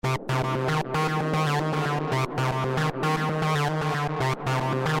Terra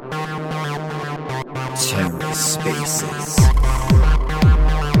Spaces.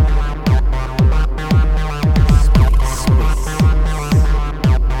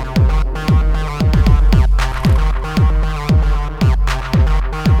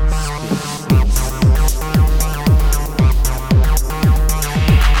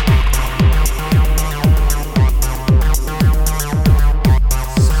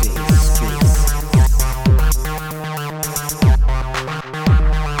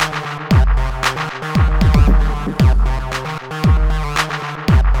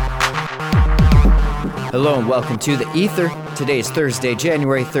 Hello and welcome to The Ether. Today is Thursday,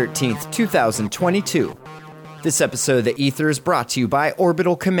 January 13th, 2022. This episode of The Ether is brought to you by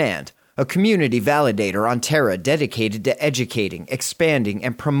Orbital Command, a community validator on Terra dedicated to educating, expanding,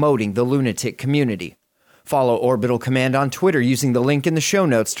 and promoting the lunatic community. Follow Orbital Command on Twitter using the link in the show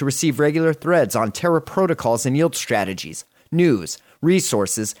notes to receive regular threads on Terra protocols and yield strategies, news,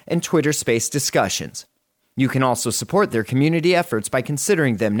 resources, and Twitter space discussions. You can also support their community efforts by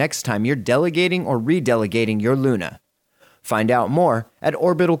considering them next time you're delegating or redelegating your Luna. Find out more at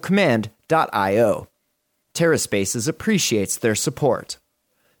orbitalcommand.io. TerraSpaces appreciates their support.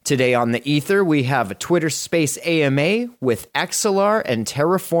 Today on The Ether, we have a Twitter Space AMA with Axelar and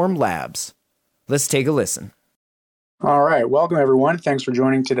Terraform Labs. Let's take a listen. All right. Welcome, everyone. Thanks for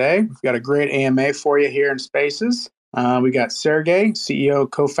joining today. We've got a great AMA for you here in Spaces. We got Sergey, CEO,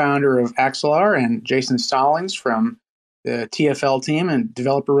 co-founder of Axelar, and Jason Stallings from the TFL team and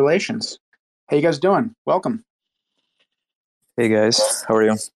developer relations. How you guys doing? Welcome. Hey guys, how are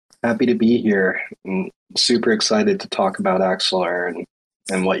you? Happy to be here. I'm super excited to talk about Axelar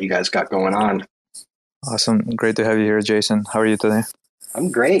and what you guys got going on. Awesome. Great to have you here, Jason. How are you today? I'm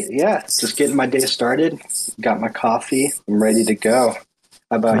great. Yeah, just getting my day started. Got my coffee. I'm ready to go.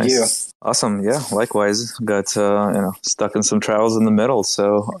 How about you? Awesome. Yeah, likewise. Got stuck in some trials in the middle,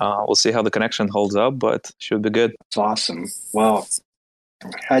 so we'll see how the connection holds up, but should be good. It's awesome. Well,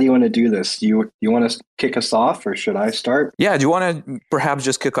 how do you want to do this? Do you want to kick us off, or should I start? Yeah, do you want to perhaps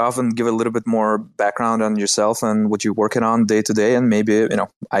just kick off and give a little bit more background on yourself and what you're working on day to day, and maybe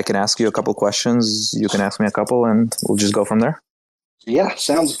I can ask you a couple questions, you can ask me a couple, and we'll just go from there. Yeah,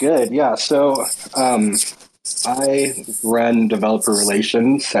 sounds good. Yeah, so I run developer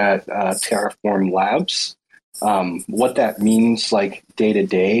relations at Terraform Labs. What that means, like day to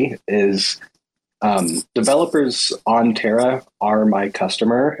day, is developers on Terra are my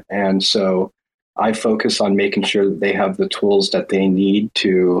customer, and so I focus on making sure that they have the tools that they need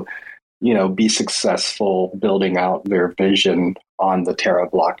to, be successful building out their vision on the Terra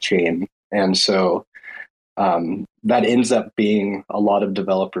blockchain. And so that ends up being a lot of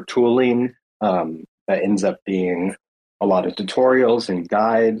developer tooling. That ends up being a lot of tutorials and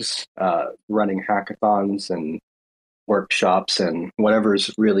guides, running hackathons and workshops and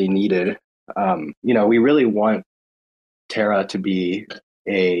whatever's really needed. We really want Terra to be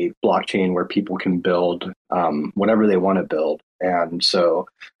a blockchain where people can build whatever they want to build. And so,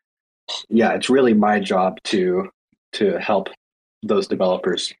 yeah, it's really my job to help those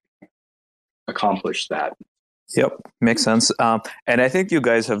developers accomplish that. Yep, makes sense. And I think you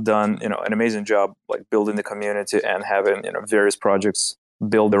guys have done, an amazing job, like building the community and having, various projects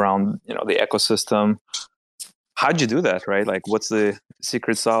build around, the ecosystem. How'd you do that, right? Like, what's the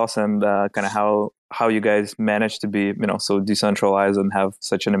secret sauce, and kind of how you guys manage to be, so decentralized and have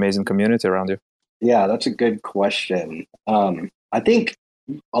such an amazing community around you? Yeah, that's a good question. I think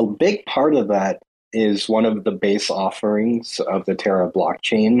a big part of that is one of the base offerings of the Terra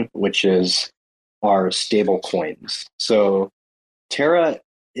blockchain, which is are stable coins. So Terra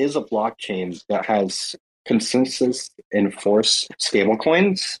is a blockchain that has consensus enforced stable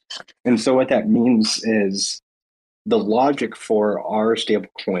coins. And so what that means is the logic for our stable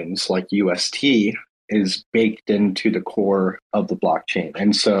coins like UST is baked into the core of the blockchain.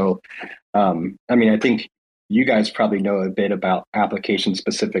 And so, I think you guys probably know a bit about application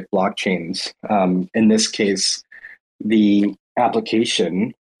specific blockchains. In this case, the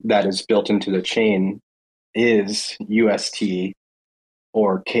application that is built into the chain is UST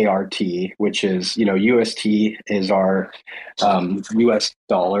or KRT, which is, UST is our US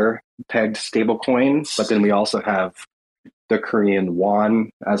dollar pegged stablecoin, but then we also have the Korean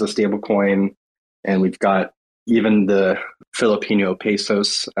won as a stablecoin, and we've got even the Filipino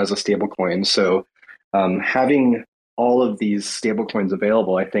pesos as a stablecoin. So having all of these stablecoins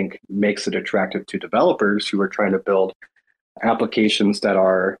available, I think, makes it attractive to developers who are trying to build applications that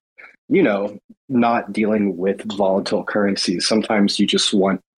are, not dealing with volatile currencies. Sometimes you just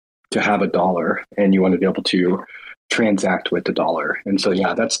want to have a dollar and you want to be able to transact with the dollar. And so,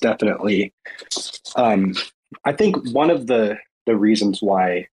 yeah, that's definitely, I think one of the reasons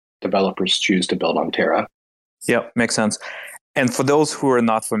why developers choose to build on Terra. Yeah, makes sense. And for those who are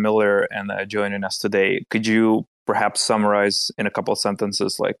not familiar and joining us today, could you perhaps summarize in a couple of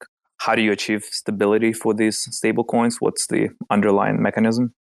sentences, like how do you achieve stability for these stable coins? What's the underlying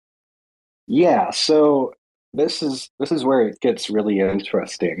mechanism? Yeah, so this is where it gets really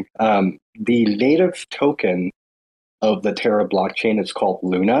interesting. The native token of the Terra blockchain is called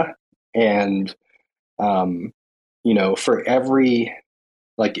Luna, and um, for every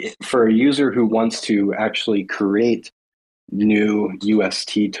for a user who wants to actually create new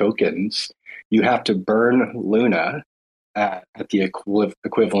UST tokens, you have to burn Luna at the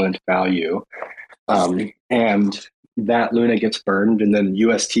equivalent value, and that Luna gets burned, and then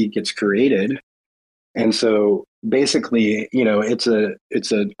UST gets created. And so basically, it's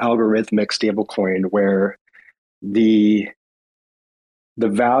an algorithmic stablecoin where the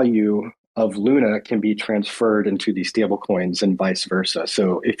value of Luna can be transferred into the stablecoins and vice versa.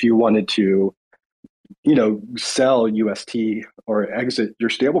 So if you wanted to, sell UST or exit your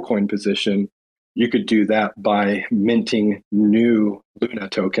stablecoin position, you could do that by minting new Luna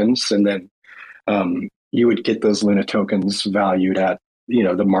tokens, and then you would get those Luna tokens valued at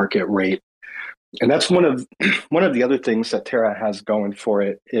the market rate. And that's one of the other things that Terra has going for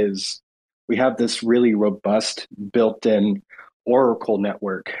it is we have this really robust built-in Oracle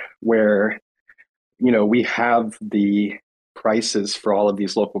network where we have the prices for all of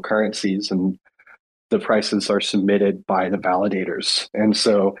these local currencies, and the prices are submitted by the validators. And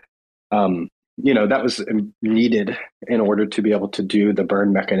so that was needed in order to be able to do the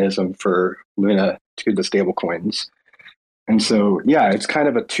burn mechanism for Luna to the stablecoins. And so, yeah, it's kind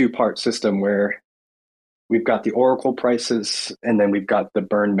of a two-part system where we've got the Oracle prices, and then we've got the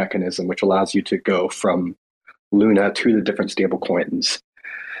burn mechanism, which allows you to go from Luna to the different stablecoins.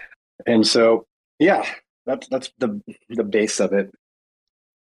 And so, yeah, that's the base of it.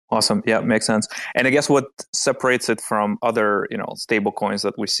 Awesome. Yeah, makes sense. And I guess what separates it from other, stable coins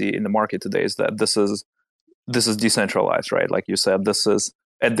that we see in the market today is that this is decentralized, right? Like you said, this is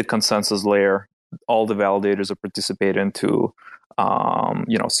at the consensus layer. All the validators are participating to,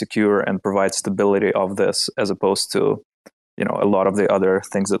 secure and provide stability of this, as opposed to, a lot of the other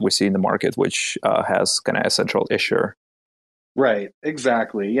things that we see in the market, which has kind of a central issuer. Right.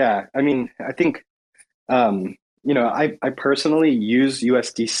 Exactly. Yeah. I mean, I think, I personally use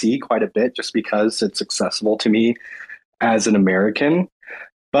USDC quite a bit just because it's accessible to me as an American.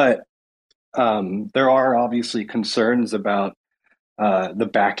 But there are obviously concerns about the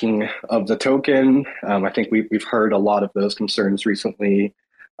backing of the token. I think we've heard a lot of those concerns recently.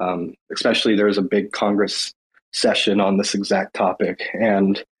 Especially there was a big Congress session on this exact topic,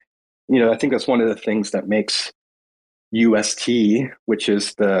 and I think that's one of the things that makes UST, which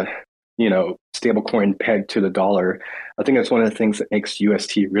is the stablecoin pegged to the dollar. I think that's one of the things that makes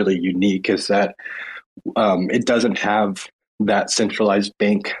UST really unique is that it doesn't have that centralized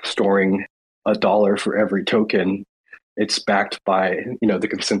bank storing a dollar for every token. It's backed by the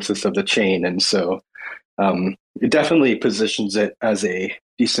consensus of the chain, and so it definitely positions it as a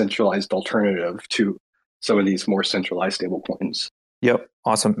decentralized alternative to some of these more centralized stablecoins. Yep,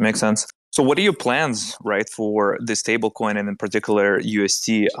 awesome, makes sense. So, what are your plans, right, for this stablecoin and in particular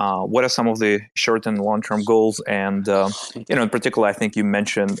UST? What are some of the short and long term goals? And in particular, I think you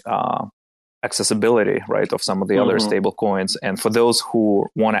mentioned accessibility, right, of some of the other stablecoins. And for those who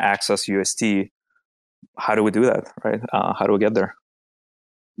want to access UST, how do we do that, right? How do we get there?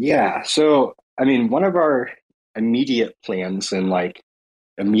 Yeah. So, I mean, one of our immediate plans and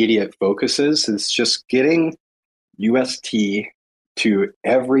immediate focuses is just getting UST to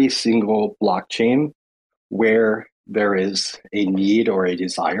every single blockchain where there is a need or a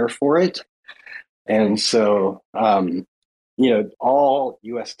desire for it. And so, all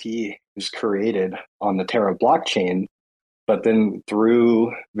UST is created on the Terra blockchain, but then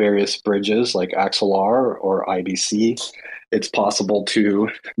through various bridges like Axelar or IBC, it's possible to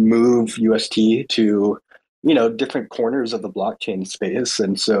move UST to, different corners of the blockchain space.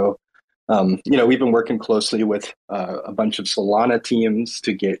 And so, we've been working closely with a bunch of Solana teams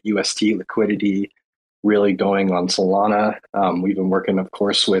to get UST liquidity really going on Solana. We've been working, of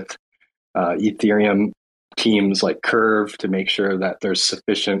course, with Ethereum teams like Curve to make sure that there's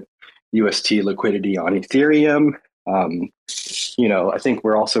sufficient UST liquidity on Ethereum. I think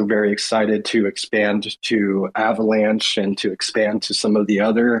we're also very excited to expand to Avalanche and to expand to some of the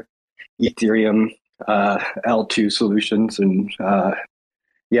other Ethereum L2 solutions. And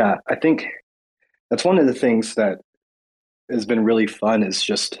I think that's one of the things that has been really fun is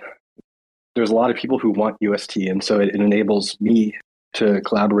just there's a lot of people who want UST, and so it enables me to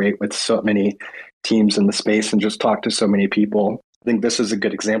collaborate with so many teams in the space and just talk to so many people. I think this is a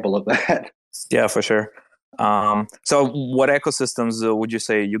good example of that. Yeah, for sure. So what ecosystems would you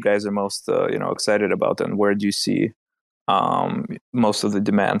say you guys are most excited about, and where do you see most of the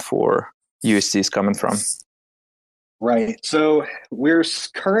demand for USTs coming from? Right. So we're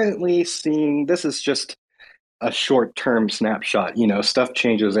currently seeing, this is just a short-term snapshot. Stuff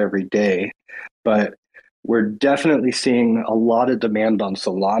changes every day, but we're definitely seeing a lot of demand on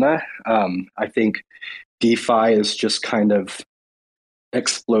Solana. I think DeFi is just kind of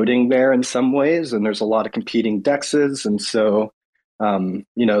exploding there in some ways, and there's a lot of competing dexes, and so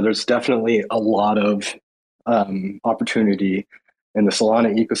there's definitely a lot of opportunity in the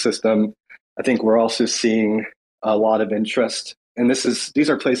Solana ecosystem. I think we're also seeing a lot of interest, and these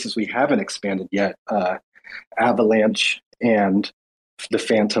are places we haven't expanded yet. Avalanche and the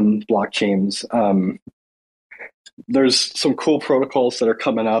Phantom blockchains. There's some cool protocols that are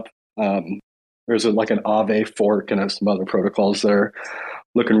coming up. There's like an Aave fork and some other protocols that are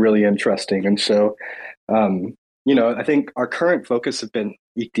looking really interesting. And so, I think our current focus has been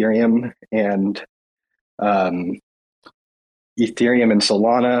Ethereum and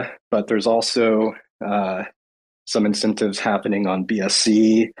Solana, but there's also some incentives happening on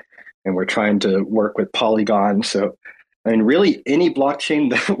BSC, and we're trying to work with Polygon. So, really any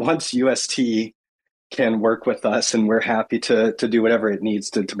blockchain that wants UST can work with us, and we're happy to do whatever it needs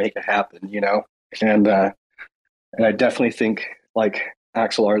to make it happen, And I definitely think like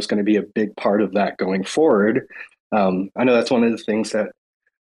Axelar is going to be a big part of that going forward. I know that's one of the things that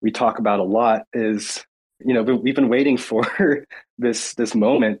we talk about a lot is, we've been waiting for this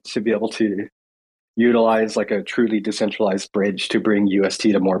moment to be able to utilize like a truly decentralized bridge to bring UST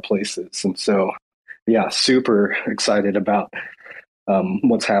to more places. And so, yeah, super excited about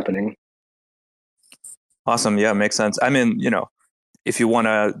what's happening. Awesome. Yeah, makes sense. I mean, if you want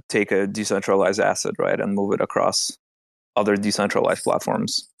to take a decentralized asset, right, and move it across other decentralized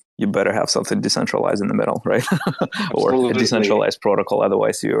platforms, you better have something decentralized in the middle, right? Or a decentralized protocol.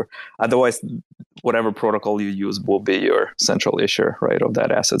 Otherwise, whatever protocol you use will be your central issuer, right, of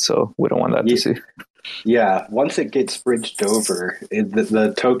that asset. So we don't want that to see. Yeah, once it gets bridged over,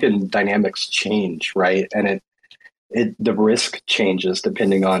 the token dynamics change, right, and the risk changes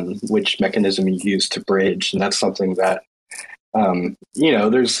depending on which mechanism you use to bridge, and that's something that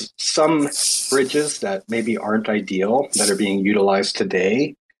there's some bridges that maybe aren't ideal that are being utilized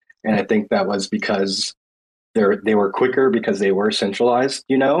today. And I think that was because they were quicker because they were centralized,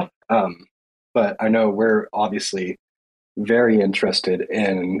 but I know we're obviously very interested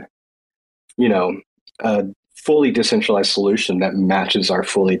in, a fully decentralized solution that matches our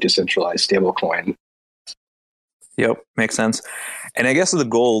fully decentralized stablecoin. Yep, makes sense. And I guess the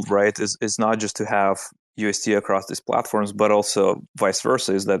goal, right, is not just to have UST across these platforms, but also vice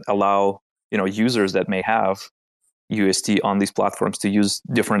versa, is that allow users that may have UST on these platforms to use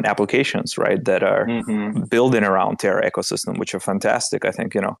different applications, right, that are building around Terra ecosystem, which are fantastic. I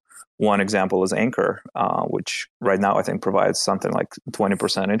think one example is Anchor, which right now I think provides something like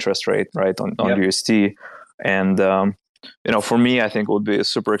 20% interest rate, right, on UST. And for me, I think it would be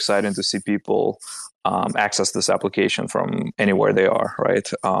super exciting to see people access this application from anywhere they are, right?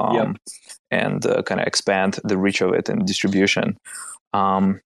 And kind of expand the reach of it and distribution.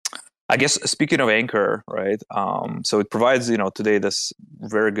 I guess speaking of Anchor, right? So it provides, today this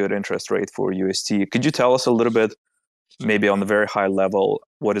very good interest rate for UST. Could you tell us a little bit, maybe on the very high level,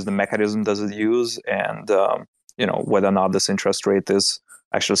 what is the mechanism does it use, and whether or not this interest rate is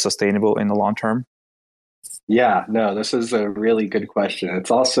actually sustainable in the long term? Yeah, no, this is a really good question.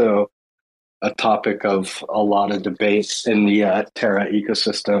 It's also a topic of a lot of debate in the Terra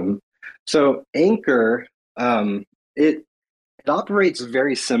ecosystem. So Anchor, it operates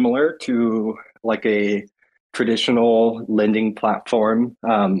very similar to like a traditional lending platform.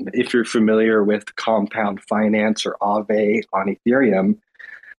 If you're familiar with Compound Finance or Aave on Ethereum,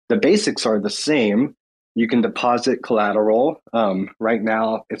 the basics are the same. You can deposit collateral. Right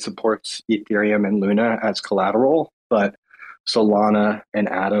now, it supports Ethereum and Luna as collateral, but Solana and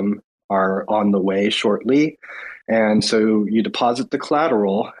Atom are on the way shortly. And so you deposit the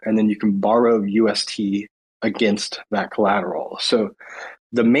collateral, and then you can borrow UST against that collateral. So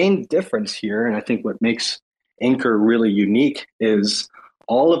the main difference here, and I think what makes Anchor really unique, is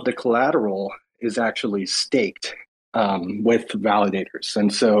all of the collateral is actually staked with validators.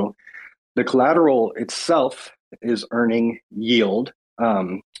 And so the collateral itself is earning yield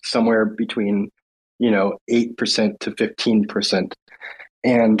somewhere between 8% to 15%.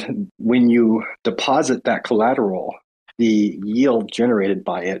 And when you deposit that collateral, the yield generated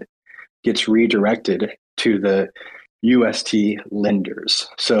by it gets redirected to the UST lenders.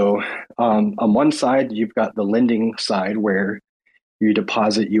 So on one side, you've got the lending side where you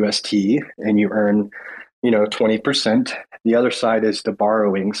deposit UST and you earn, 20%. The other side is the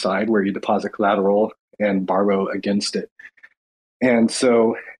borrowing side where you deposit collateral and borrow against it. And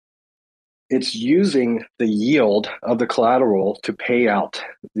so it's using the yield of the collateral to pay out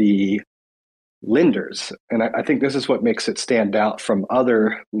the lenders. And I think this is what makes it stand out from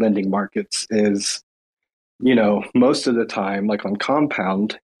other lending markets is, most of the time, like on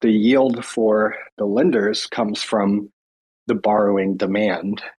compound, the yield for the lenders comes from the borrowing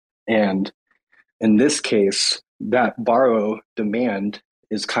demand. And in this case, that borrow demand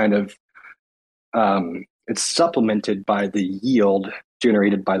is kind of, it's supplemented by the yield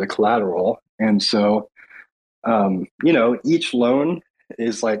generated by the collateral. And so, each loan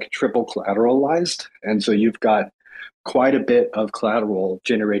is like triple collateralized. And so you've got quite a bit of collateral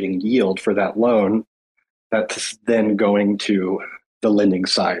generating yield for that loan that's then going to the lending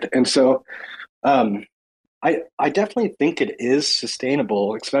side. And so I definitely think it is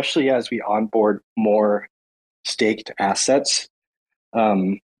sustainable, especially as we onboard more staked assets.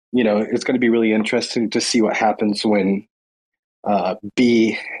 It's going to be really interesting to see what happens when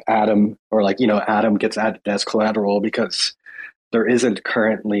Atom Atom gets added as collateral, because there isn't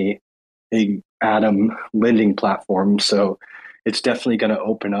currently a Atom lending platform. So it's definitely going to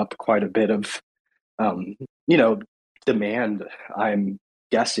open up quite a bit of, demand, I'm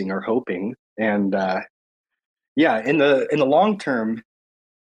guessing or hoping. And in the long term,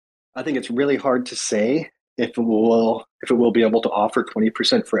 I think it's really hard to say if it will be able to offer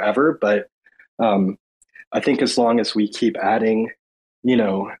 20% forever. But I think as long as we keep adding,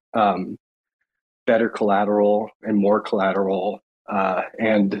 better collateral and more collateral,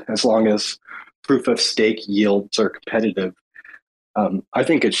 and as long as proof of stake yields are competitive, I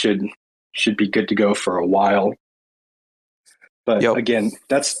think it should be good to go for a while. But again,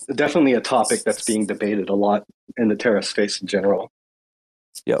 that's definitely a topic that's being debated a lot in the Terra space in general.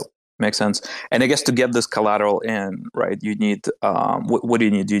 Yep. Makes sense. And I guess to get this collateral in, right, you need, what do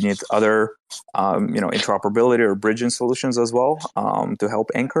you need? Do you need other, interoperability or bridging solutions as well to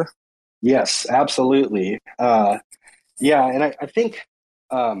help anchor? Yes, absolutely. And I think,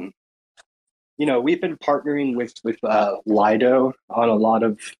 we've been partnering with Lido on a lot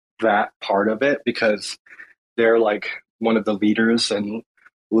of that part of it, because they're like one of the leaders in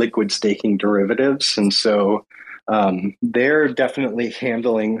liquid staking derivatives. And so they're definitely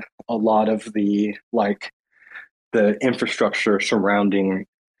handling a lot of the infrastructure surrounding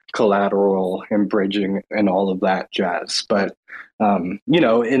collateral and bridging and all of that jazz. But in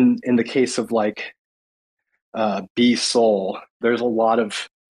the case of B-Sol, there's a lot of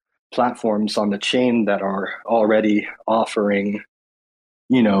platforms on the chain that are already offering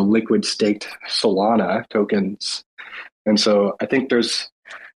liquid staked Solana tokens. And so I think there's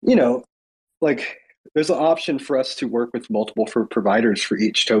there's an option for us to work with multiple providers for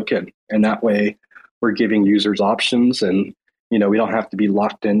each token. And that way we're giving users options, and, we don't have to be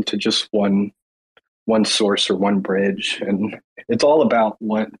locked into just one source or one bridge. And it's all about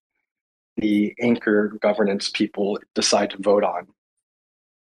what the anchor governance people decide to vote on.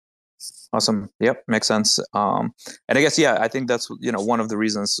 Awesome. Yep. Makes sense. And I guess, I think that's, one of the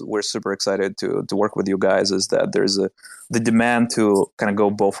reasons we're super excited to work with you guys is that there's the demand to kind of go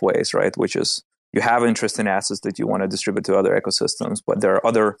both ways, right? Which is you have interesting assets that you want to distribute to other ecosystems, but there are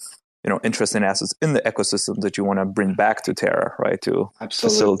other, interesting assets in the ecosystem that you want to bring back to Terra, right? To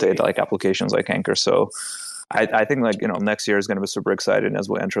facilitate applications like Anchor. So I think next year is going to be super exciting as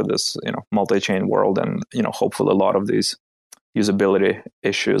we enter this, multi-chain world, and, hopefully a lot of these usability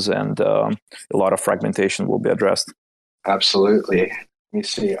issues and a lot of fragmentation will be addressed. Absolutely. Let me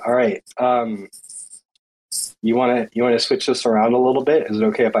see. All right. You want to switch this around a little bit? Is it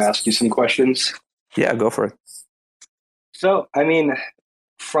okay if I ask you some questions? Yeah, go for it. So,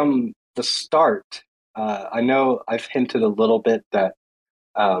 from the start, I know I've hinted a little bit that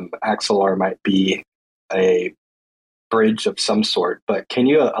Axelar might be a bridge of some sort, but can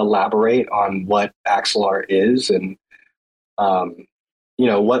you elaborate on what Axelar is and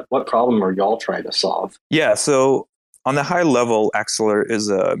what problem are y'all trying to solve? Yeah, so on the high level, Axelar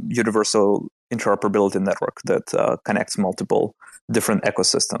is a universal interoperability network that connects multiple different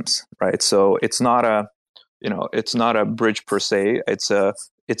ecosystems, right? So it's not a bridge per se.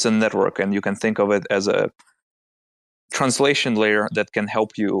 It's a network, and you can think of it as a translation layer that can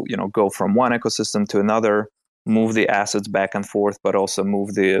help you, go from one ecosystem to another, move the assets back and forth, but also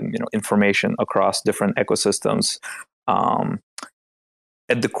move the information across different ecosystems.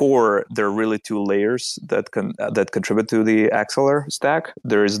 at the core, there are really two layers that contribute to the Axelar stack.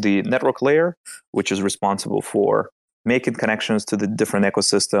 There is the network layer, which is responsible for making connections to the different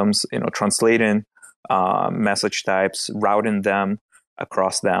ecosystems, translating message types, routing them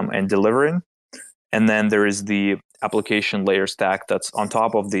across them, and delivering. And then there is the application layer stack that's on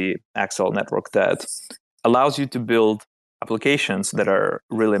top of the Axelar network that allows you to build applications that are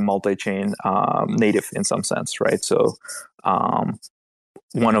really multi-chain native in some sense, right? So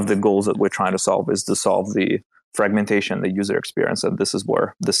one of the goals that we're trying to solve is to solve the fragmentation, the user experience, and this is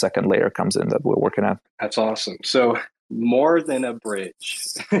where the second layer comes in that we're working at. That's awesome. So more than a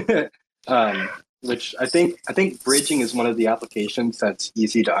bridge, which I think bridging is one of the applications that's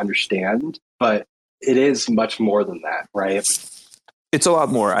easy to understand, but it is much more than that, right? It's a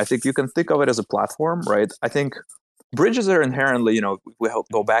lot more. I think you can think of it as a platform, right? I think bridges are inherently, we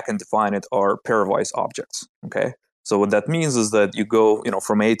go back and define it, are pairwise objects, okay? So what that means is that you go,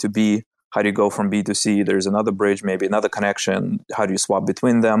 from A to B. How do you go from B to C? There's another bridge, maybe another connection. How do you swap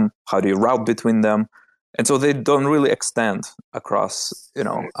between them? How do you route between them? And so they don't really extend across,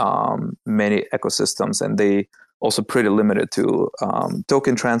 many ecosystems, and they also pretty limited to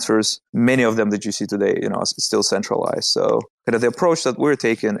token transfers. Many of them that you see today, are still centralized. So kind of the approach that we're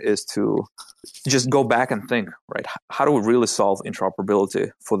taking is to just go back and think, right? How do we really solve interoperability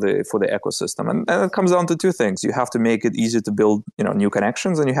for the ecosystem? And it comes down to two things. You have to make it easy to build, new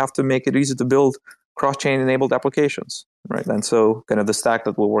connections, and you have to make it easy to build cross-chain enabled applications, right? And so kind of the stack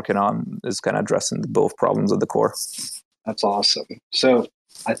that we're working on is kind of addressing both problems at the core. That's awesome. So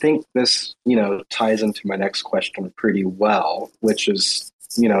I think this, ties into my next question pretty well, which is,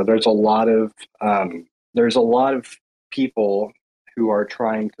 there's a lot of people who are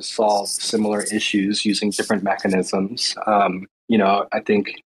trying to solve similar issues using different mechanisms. I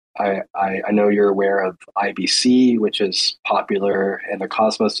think I know you're aware of IBC, which is popular in the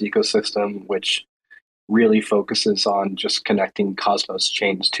Cosmos ecosystem, which really focuses on just connecting Cosmos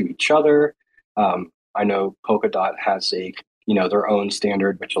chains to each other. I know Polkadot has their own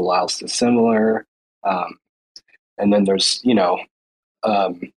standard which allows the similar, and then there's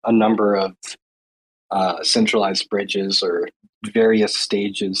a number of centralized bridges or various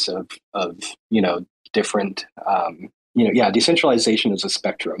stages of different decentralization is a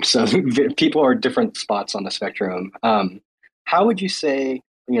spectrum, so people are at different spots on the spectrum. How would you say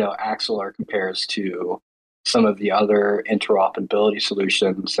Axelar compares to some of the other interoperability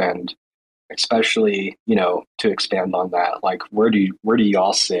solutions, and especially to expand on that, like where do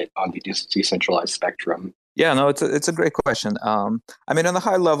y'all sit on the decentralized spectrum? Yeah, no, it's a great question. On a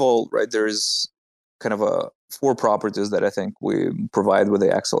high level, right, there's kind of four properties that I think we provide with the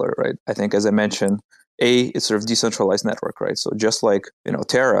Axelar, right? I think, as I mentioned, it's sort of decentralized network, right? So just like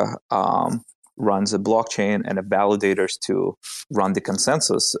Terra runs a blockchain and a validators to run the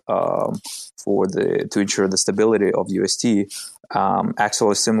consensus to ensure the stability of UST.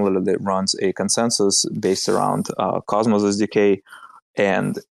 Axelar similarly runs a consensus based around Cosmos SDK,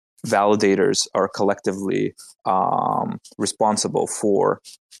 and validators are collectively responsible for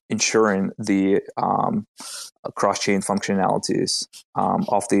ensuring the cross-chain functionalities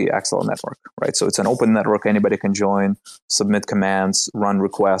of the Axelar network, right? So it's an open network. Anybody can join, submit commands, run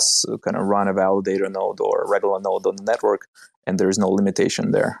requests, kind of run a validator node or a regular node on the network, and there's no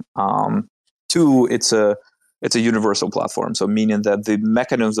limitation there. Two, it's a universal platform, so meaning that the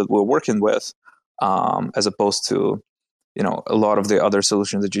mechanisms that we're working with, as opposed to a lot of the other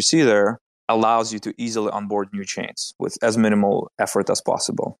solutions that you see there, allows you to easily onboard new chains with as minimal effort as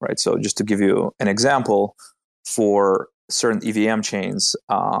possible, right? So just to give you an example, for certain EVM chains,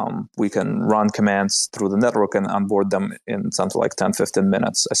 we can run commands through the network and onboard them in something like 10, 15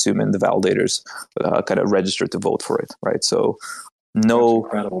 minutes, assuming the validators kind of register to vote for it, right? So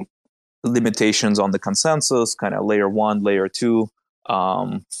no limitations on the consensus, kind of layer one, layer two,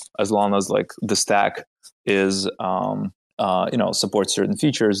 as long as like the stack is supports certain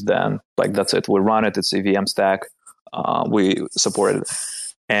features, then like that's it. We run it. It's EVM stack. We support it.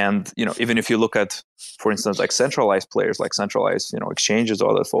 And even if you look at, for instance, like centralized players, like centralized exchanges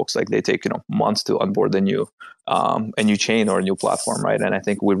or other folks, like they take months to onboard a new chain or a new platform, right? And I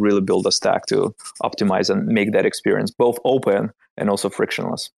think we really build a stack to optimize and make that experience both open and also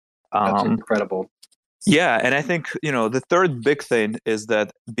frictionless. That's incredible. Yeah, and I think the third big thing is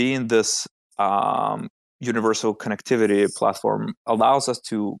that being this universal connectivity platform allows us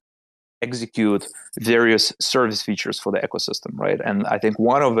to execute various service features for the ecosystem, right? And I think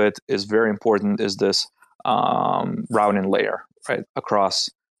one of it is very important is this routing layer, right?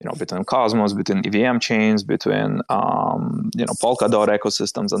 Across, between Cosmos, between EVM chains, between, Polkadot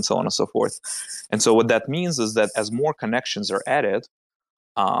ecosystems, and so on and so forth. And so what that means is that as more connections are added,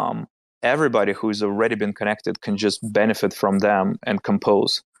 everybody who's already been connected can just benefit from them and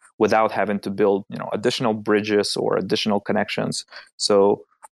compose without having to build, additional bridges or additional connections. So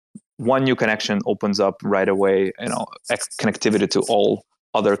one new connection opens up right away, connectivity to all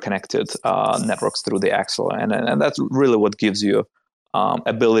other connected networks through the Axelar, and that's really what gives you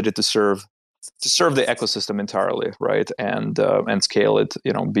ability to serve the ecosystem entirely, right? And scale it,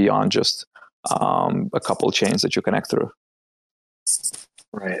 beyond just a couple of chains that you connect through.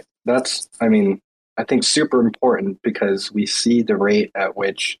 Right. I think super important because we see the rate at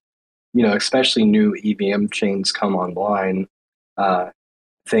which, especially new EVM chains come online. I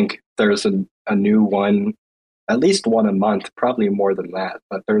think there's a new one, at least one a month, probably more than that,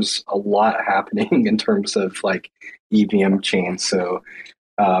 but there's a lot happening in terms of like EVM chains. So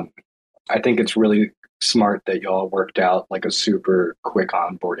I think it's really smart that y'all worked out like a super quick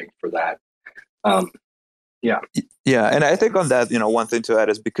onboarding for that. Yeah. Yeah, and I think on that, one thing to add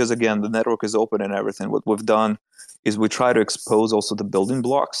is because, again, the network is open and everything, what we've done is we try to expose also the building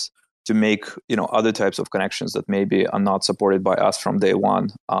blocks to make, other types of connections that maybe are not supported by us from day one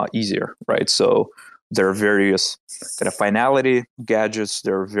easier, right? So there are various kind of finality gadgets,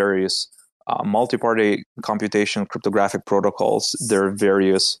 there are various multi-party computation cryptographic protocols, there are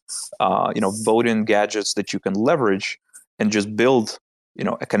various, voting gadgets that you can leverage and just build,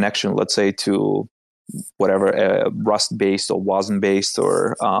 a connection, let's say, to whatever Rust-based or WASM-based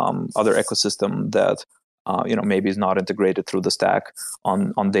or other ecosystem that maybe is not integrated through the stack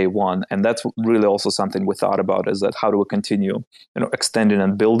on day one. And that's really also something we thought about, is that how do we continue extending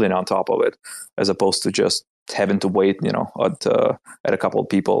and building on top of it, as opposed to just having to wait at a couple of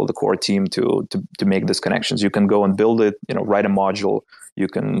people, the core team, to make these connections. You can go and build it, write a module, you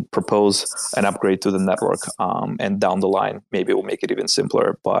can propose an upgrade to the network, and down the line maybe we'll make it even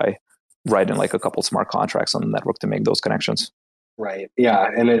simpler by writing like a couple smart contracts on the network to make those connections. Right. Yeah,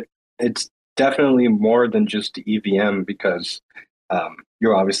 and it's definitely more than just EVM because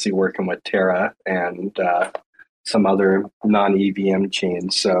you're obviously working with Terra and some other non-EVM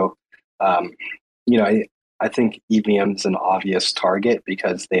chains. So, I think EVM's an obvious target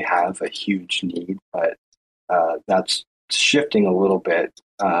because they have a huge need, but that's shifting a little bit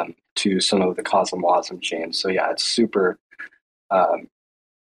to some of the Cosm WASM chains. So yeah, it's super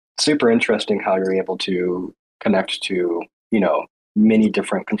interesting how you're able to connect to, many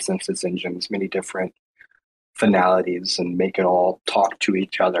different consensus engines, many different finalities, and make it all talk to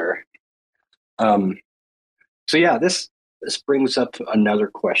each other. So yeah, this brings up another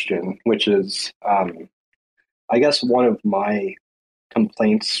question, which is, I guess one of my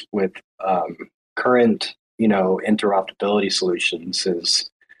complaints with current, interoperability solutions is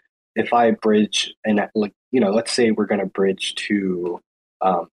if I bridge and let's say we're going to bridge to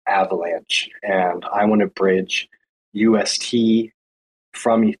Avalanche, and I want to bridge UST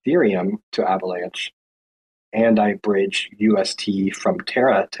from Ethereum to Avalanche, and I bridge UST from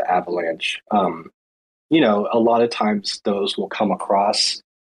Terra to Avalanche. A lot of times those will come across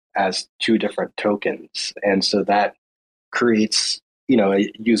as two different tokens, and so that creates a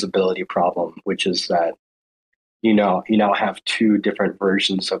usability problem, which is that you now have two different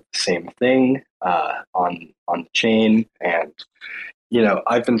versions of the same thing on the chain. And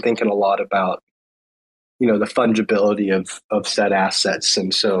I've been thinking a lot about the fungibility of said assets,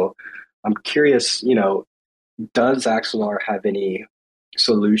 and so I'm curious, does Axelar have any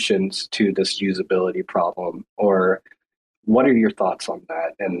solutions to this usability problem, or what are your thoughts on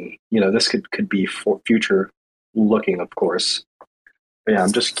that? And this could be for future looking, of course. But yeah,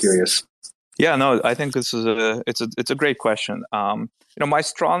 I'm just curious. Yeah, no, I think this is it's a great question. My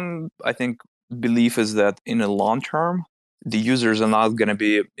strong, I think, belief is that in the long term, the users are not going to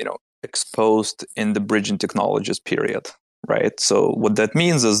be, exposed in the bridging technologies period, right? So what that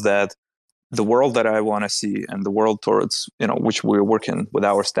means is that the world that I want to see and the world towards, which we're working with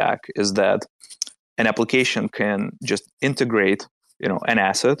our stack, is that an application can just integrate, an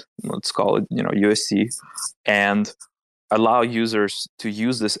asset, let's call it, USC, and allow users to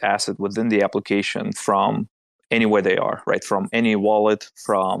use this asset within the application from anywhere they are, right? From any wallet,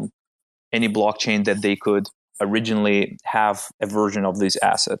 from any blockchain that they could originally have a version of this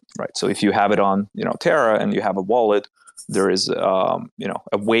asset, right? So if you have it on, Terra and you have a wallet, there is, a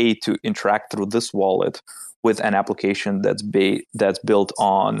way to interact through this wallet with an application that's built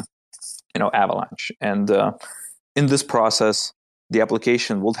on, Avalanche. And in this process, the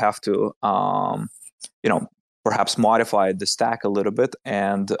application will have to, perhaps modify the stack a little bit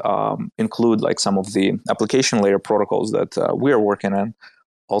and include like some of the application layer protocols that we are working on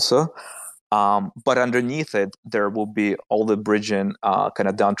also. But underneath it, there will be all the bridging kind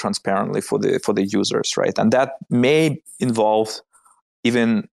of done transparently for the users, right? And that may involve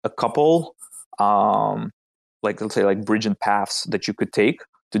even a couple, let's say like bridging paths that you could take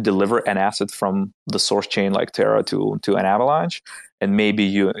to deliver an asset from the source chain like Terra to an Avalanche, and maybe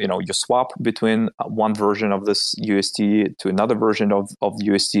you swap between one version of this UST to another version of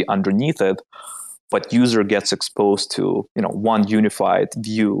UST underneath it, but user gets exposed to one unified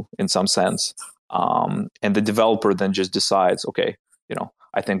view in some sense, and the developer then just decides, okay,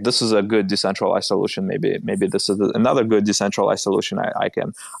 I think this is a good decentralized solution. Maybe this is another good decentralized solution. I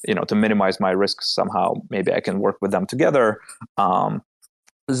can, to minimize my risks somehow, maybe I can work with them together.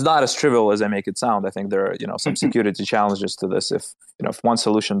 It's not as trivial as I make it sound. I think there are, some security challenges to this. If one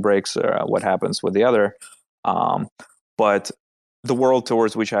solution breaks, what happens with the other? But the world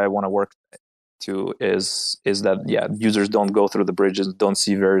towards which I want to work to is that users don't go through the bridges, don't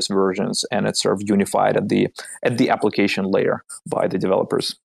see various versions, and it's sort of unified at the application layer by the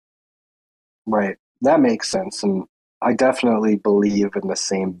developers. Right, that makes sense, and I definitely believe in the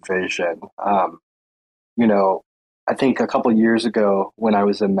same vision. I think a couple of years ago, when I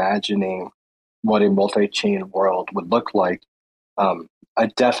was imagining what a multi-chain world would look like, I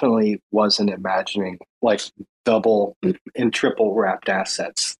definitely wasn't imagining like double and triple wrapped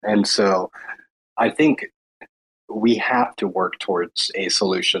assets. And so I think we have to work towards a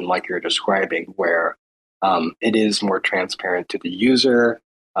solution like you're describing, where it is more transparent to the user.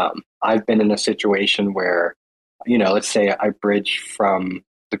 I've been in a situation where, let's say I bridge from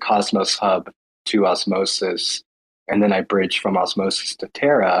the Cosmos hub to Osmosis, and then I bridge from Osmosis to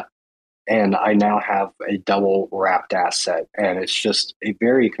Terra, and I now have a double wrapped asset, and it's just a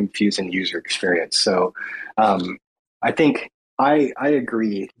very confusing user experience. So I think I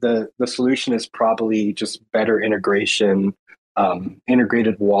agree. The solution is probably just better integration,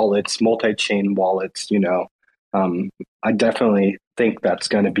 integrated wallets, multi-chain wallets. I definitely think that's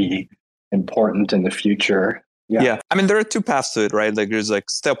going to be important in the future. Yeah. I mean, there are two paths to it, right? Like there's like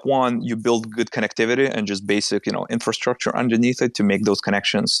step one, you build good connectivity and just basic, infrastructure underneath it to make those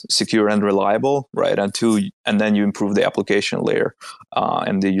connections secure and reliable, right? And then you improve the application layer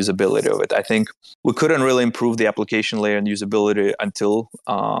and the usability of it. I think we couldn't really improve the application layer and usability until,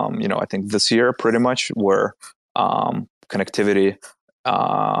 I think this year pretty much, where connectivity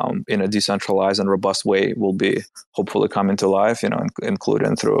in a decentralized and robust way will be hopefully coming to life,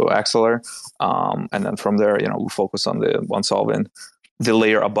 including through Axelar. And then from there, we'll focus on solving the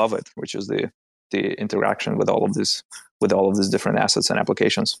layer above it, which is the interaction with all of these different assets and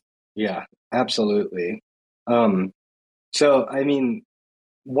applications. Yeah, absolutely. So, I mean,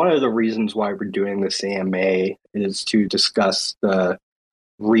 one of the reasons why we're doing this AMA is to discuss the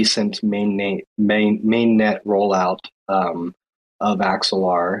recent mainnet rollout of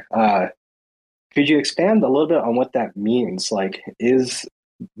Axelar. Could you expand a little bit on what that means? Like, is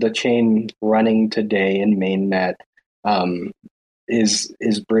the chain running today in mainnet?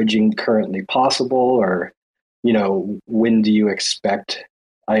 Is bridging currently possible, or when do you expect?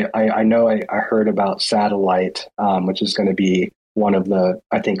 I know I heard about satellite, which is going to be one of the,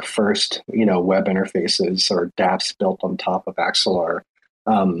 I think, first web interfaces or dApps built on top of Axelar.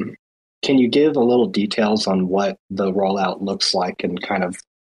 Can you give a little details on what the rollout looks like and kind of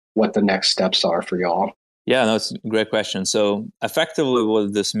what the next steps are for y'all? Yeah, no, it's a great question. So effectively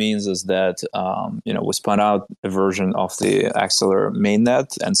what this means is that, we spun out a version of the Axelar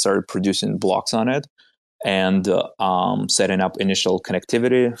mainnet and started producing blocks on it and setting up initial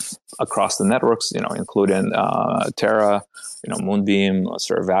connectivity across the networks, including Terra, Moonbeam,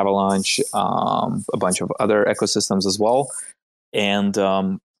 sort of Avalanche, a bunch of other ecosystems as well. And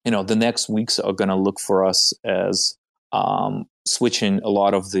the next weeks are going to look for us as switching a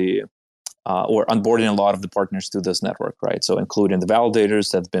lot of the or onboarding a lot of the partners to this network, right? So including the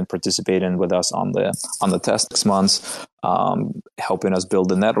validators that have been participating with us on the test 6 months, helping us build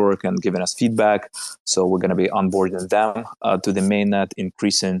the network and giving us feedback. So we're going to be onboarding them to the mainnet,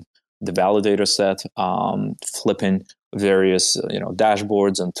 increasing the validator set, flipping various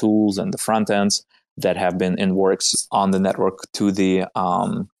dashboards and tools and the front ends that have been in works on the network to the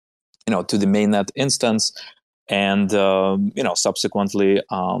to the mainnet instance. And subsequently,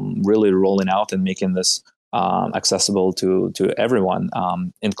 really rolling out and making this accessible to everyone,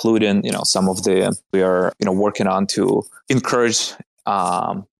 including some of we are working on to encourage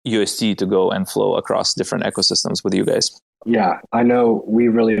UST to go and flow across different ecosystems with you guys. Yeah, I know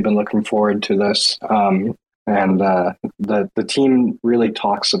we've really been looking forward to this, and the team really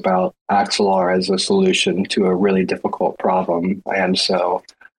talks about Axelar as a solution to a really difficult problem, and so.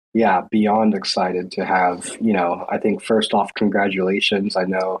 Yeah, beyond excited to have, I think first off, congratulations. I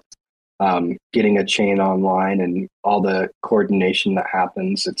know getting a chain online and all the coordination that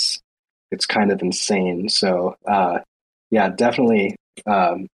happens, it's kind of insane. So yeah, definitely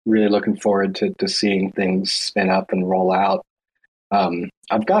Really looking forward to seeing things spin up and roll out.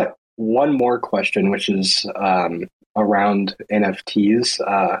 I've got one more question, which is around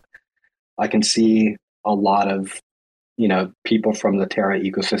NFTs. I can see a lot of people from the Terra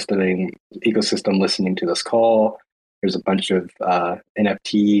ecosystem listening to this call. There's a bunch of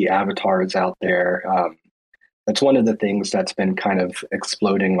NFT avatars out there. That's one of the things that's been kind of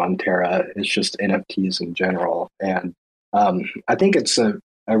exploding on Terra is just NFTs in general. And I think it's a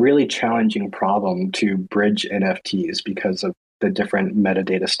really challenging problem to bridge NFTs because of the different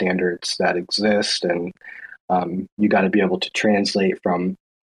metadata standards that exist. And you got to be able to translate from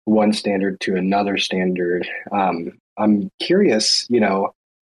one standard to another standard. I'm curious,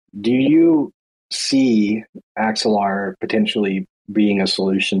 do you see Axelar potentially being a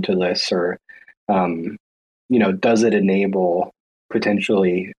solution to this, or does it enable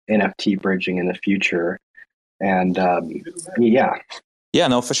potentially NFT bridging in the future? And yeah. Yeah,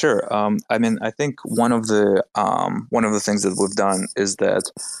 no, for sure. I mean, I think one of the things that we've done is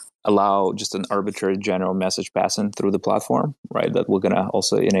that allow just an arbitrary general message passing through the platform, right? That we're gonna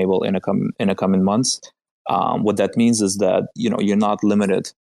also enable in a coming months. What that means is that you're not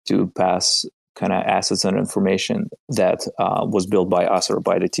limited to pass kind of assets and information that was built by us or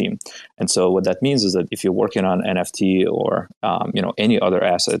by the team. And so what that means is that if you're working on NFT or any other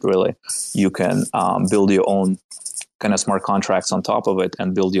asset, really, you can build your own kind of smart contracts on top of it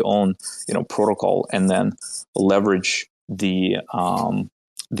and build your own protocol, and then leverage the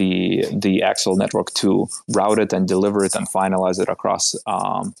Axel network to route it and deliver it and finalize it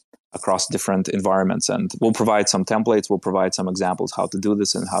across different environments. And we'll provide some templates, we'll provide some examples how to do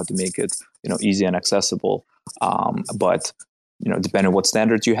this and how to make it easy and accessible. But depending on what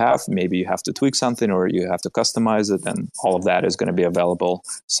standard you have, maybe you have to tweak something or you have to customize it, and all of that is going to be available.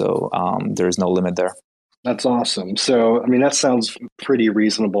 So there's no limit there. That's awesome. So, I mean, that sounds pretty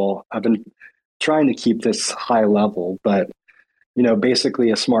reasonable. I've been trying to keep this high level, but, basically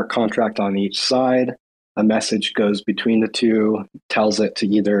a smart contract on each side, a message goes between the two, tells it to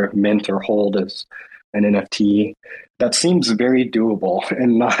either mint or hold as an NFT. That seems very doable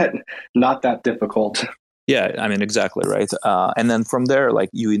and not that difficult. Yeah, I mean, exactly, right. And then from there, like,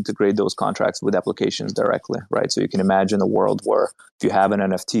 you integrate those contracts with applications directly, right? So you can imagine a world where if you have an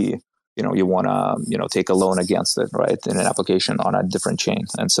NFT, you want to, take a loan against it, right, in an application on a different chain.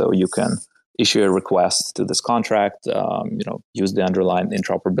 And so you can issue a request to this contract, use the underlying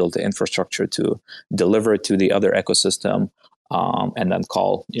interoperability infrastructure to deliver it to the other ecosystem, and then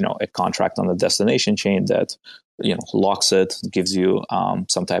call, a contract on the destination chain that, locks it, gives you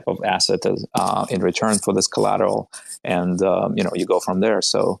some type of asset in return for this collateral. And, you go from there.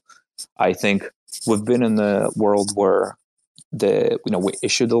 So I think we've been in the world where we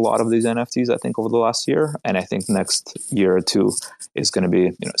issued a lot of these NFTs, I think, over the last year, and I think next year or two is going to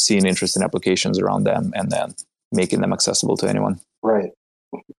be seeing interesting applications around them and then making them accessible to anyone. Right,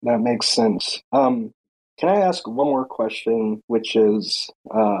 that makes sense. Can I ask one more question, which is,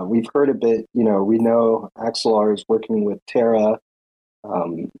 we've heard a bit, we know Axelar is working with Terra.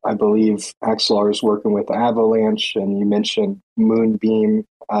 I believe Axelar is working with Avalanche, and you mentioned Moonbeam.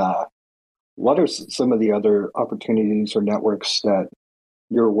 What are some of the other opportunities or networks that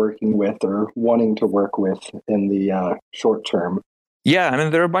you're working with or wanting to work with in the short term? Yeah, I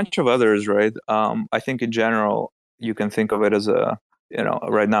mean, there are a bunch of others, right? I think in general, you can think of it as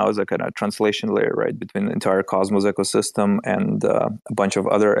right now as a kind of translation layer, right, between the entire Cosmos ecosystem and a bunch of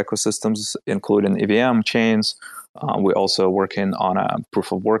other ecosystems, including EVM chains. We're also working on a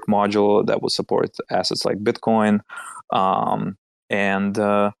proof of work module that will support assets like Bitcoin.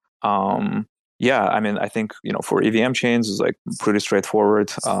 Yeah, I mean, I think, for EVM chains is like pretty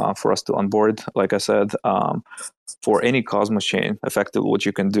straightforward for us to onboard. Like I said, for any Cosmos chain, effectively what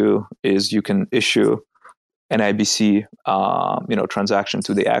you can do is you can issue an IBC, transaction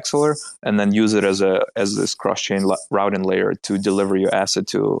to the Axelar, and then use it as this cross-chain routing layer to deliver your asset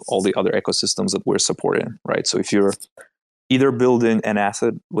to all the other ecosystems that we're supporting, right? So if you're either building an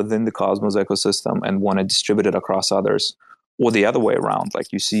asset within the Cosmos ecosystem and want to distribute it across others, or the other way around,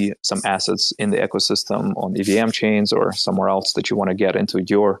 like you see some assets in the ecosystem on EVM chains or somewhere else that you want to get into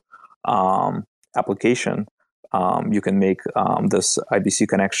your application, you can make this IBC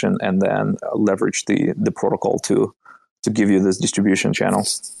connection and then leverage the protocol to give you this distribution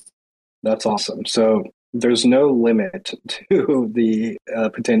channels. That's awesome. So there's no limit to the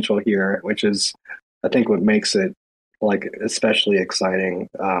potential here, which is, I think, what makes it especially exciting.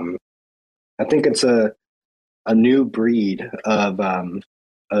 I think it's a new breed of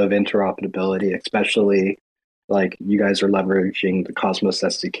interoperability, especially like you guys are leveraging the Cosmos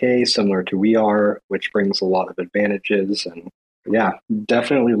SDK similar to we are, which brings a lot of advantages. And Yeah,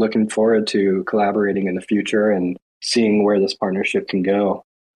 definitely looking forward to collaborating in the future and seeing where this partnership can go.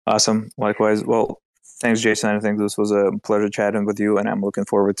 Awesome. Likewise. Well, thanks, Jason. I think this was a pleasure chatting with you, and I'm looking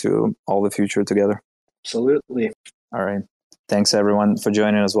forward to all the future together. Absolutely. All right. Thanks, everyone, for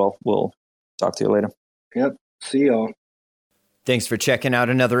joining as well. We'll talk to you later. Yep. See y'all. Thanks for checking out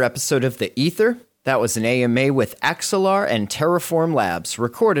another episode of The Ether. That was an AMA with Axelar and Terraform Labs,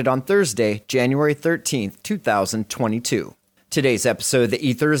 recorded on Thursday, January 13th, 2022. Today's episode of The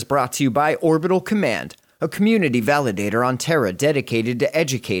Ether is brought to you by Orbital Command, a community validator on Terra dedicated to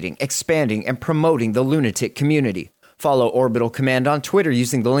educating, expanding, and promoting the lunatic community. Follow Orbital Command on Twitter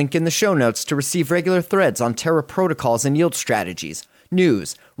using the link in the show notes to receive regular threads on Terra protocols and yield strategies,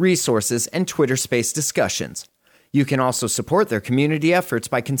 news, resources, and Twitter space discussions. You can also support their community efforts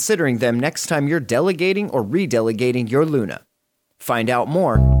by considering them next time you're delegating or redelegating your Luna. Find out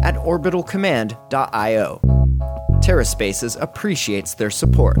more at orbitalcommand.io. TerraSpaces appreciates their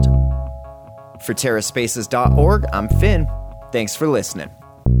support. For TerraSpaces.org, I'm Finn. Thanks for listening.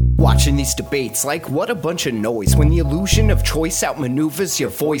 Watching these debates like what a bunch of noise when the illusion of choice outmaneuvers your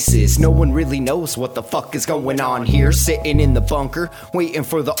voices. No one really knows what the fuck is going on here. Sitting in the bunker, waiting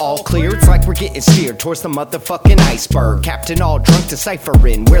for the all clear. It's like we're getting steered towards the motherfucking iceberg. Captain all drunk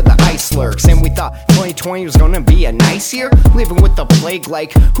deciphering where the ice lurks. And we thought 2020 was gonna be a nice year. Living with the plague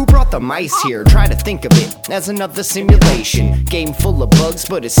like, who brought the mice here? Try to think of it as another simulation. Game full of bugs,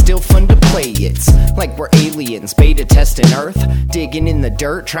 but it's still fun to play. It's like we're aliens, beta testing Earth. Digging in the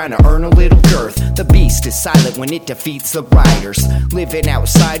dirt, trying to earn a little girth. The beast is silent when it defeats the riders. Living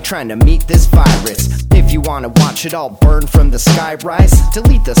outside trying to meet this virus. If you wanna watch it all burn from the sky rise,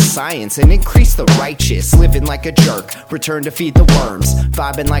 delete the science and increase the righteous. Living like a jerk, return to feed the worms.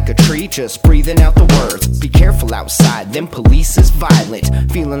 Vibing like a tree, just breathing out the words. Be careful outside, them police is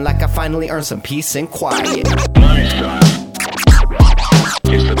violent. Feeling like I finally earned some peace and quiet. My style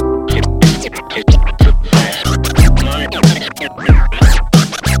is the best. My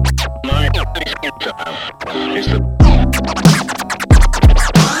style is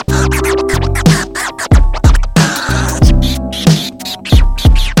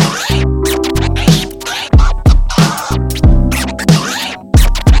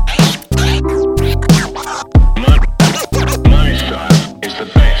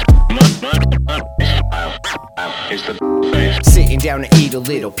Sitting down to eat a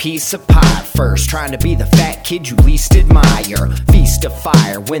little piece of pie first, trying to be the fat kid you least admire. Feast of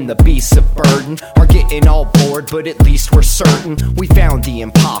fire when the beasts of burden are getting all bored, but at least we're certain we found the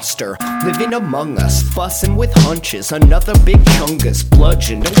imposter living among us, fussing with hunches. Another big chungus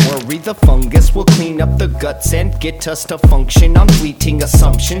bludgeon. Don't worry, the fungus will clean up the guts and get us to function on fleeting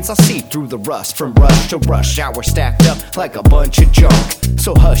assumptions. I see through the rust from rush to rush hour, stacked up like a bunch of junk.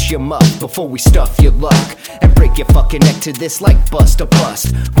 So hush your muff before we stuff your luck and break your fucking neck to this like bust a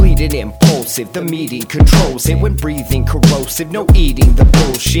bust. Bleeding impulsive, the meeting controls it when breathing corrosive. No eating the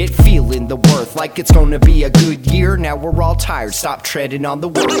bullshit, feeling the worth like it's gonna be a good year. Now we're all tired, stop treading on the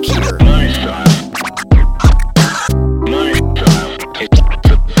work here. My style. My style is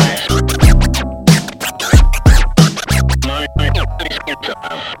the best. My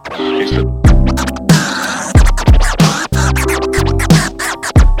style is the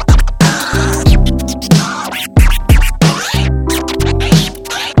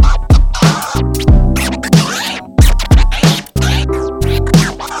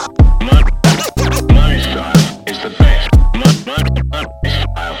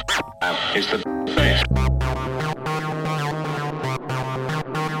is the